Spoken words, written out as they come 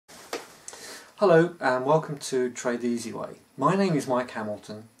Hello and welcome to Trade the Easy Way. My name is Mike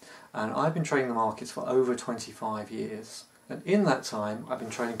Hamilton and I've been trading the markets for over 25 years. And in that time I've been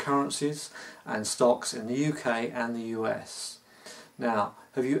trading currencies and stocks in the UK and the US. Now,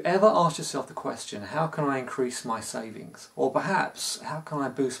 have you ever asked yourself the question, how can I increase my savings? Or perhaps, how can I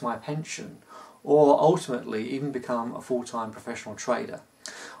boost my pension? Or ultimately even become a full-time professional trader?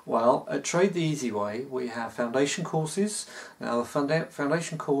 Well, at Trade the Easy Way we have foundation courses. Now the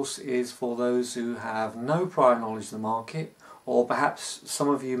foundation course is for those who have no prior knowledge of the market, or perhaps some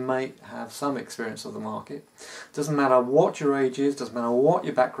of you may have some experience of the market. Doesn't matter what your age is, doesn't matter what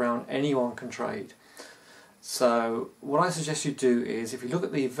your background, anyone can trade. So what I suggest you do is, if you look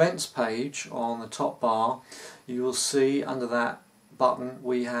at the events page on the top bar, you will see under that button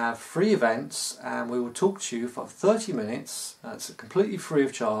we have free events, and we will talk to you for 30 minutes. It's completely free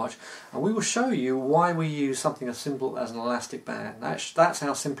of charge, and we will show you why we use something as simple as an elastic band. That's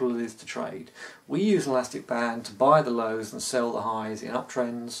how simple it is to trade. We use an elastic band to buy the lows and sell the highs in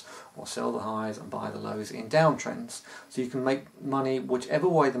uptrends, or sell the highs and buy the lows in downtrends. So you can make money whichever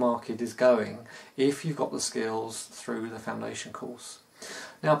way the market is going if you've got the skills through the foundation course.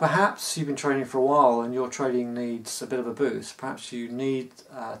 Now perhaps you've been trading for a while and your trading needs a bit of a boost. Perhaps you need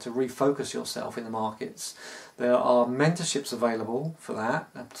to refocus yourself in the markets. There are mentorships available for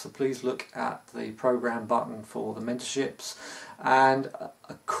that, so please look at the program button for the mentorships. And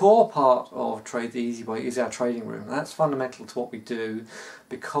a core part of Trade the Easy Way is our trading room. That's fundamental to what we do,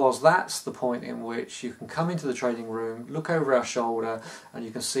 because that's the point in which you can come into the trading room, look over our shoulder, and you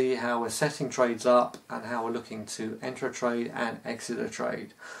can see how we're setting trades up and how we're looking to enter a trade and exit a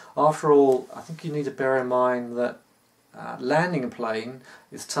trade. After all, I think you need to bear in mind that landing a plane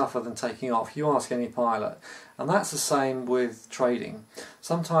is tougher than taking off. You ask any pilot, and that's the same with trading.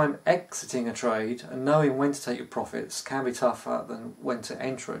 Sometimes exiting a trade and knowing when to take your profits can be tougher than when to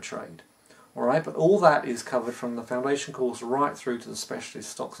enter a trade. Alright, but all that is covered from the foundation course right through to the specialist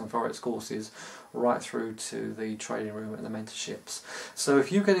stocks and forex courses, right through to the trading room and the mentorships. So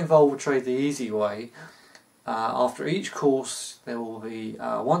if you get involved with Trade the Easy Way, after each course there will be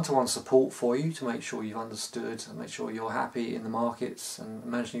one-to-one support for you to make sure you've understood and make sure you're happy in the markets and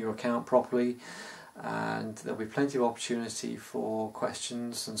managing your account properly, and there'll be plenty of opportunity for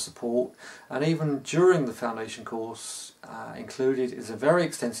questions and support. And even during the foundation course, included is a very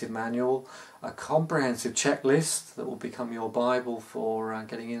extensive manual, a comprehensive checklist that will become your Bible for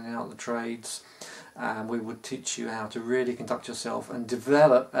getting in and out of the trades. And we would teach you how to really conduct yourself and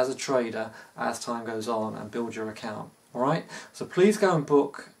develop as a trader as time goes on and build your account. Alright, so please go and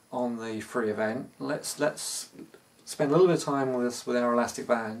book on the free event. Let's spend a little bit of time with us with our elastic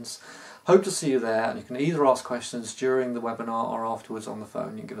bands. Hope to see you there, and you can either ask questions during the webinar or afterwards on the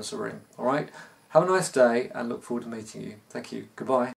phone. You can give us a ring. Alright, have a nice day and look forward to meeting you. Thank you. Goodbye.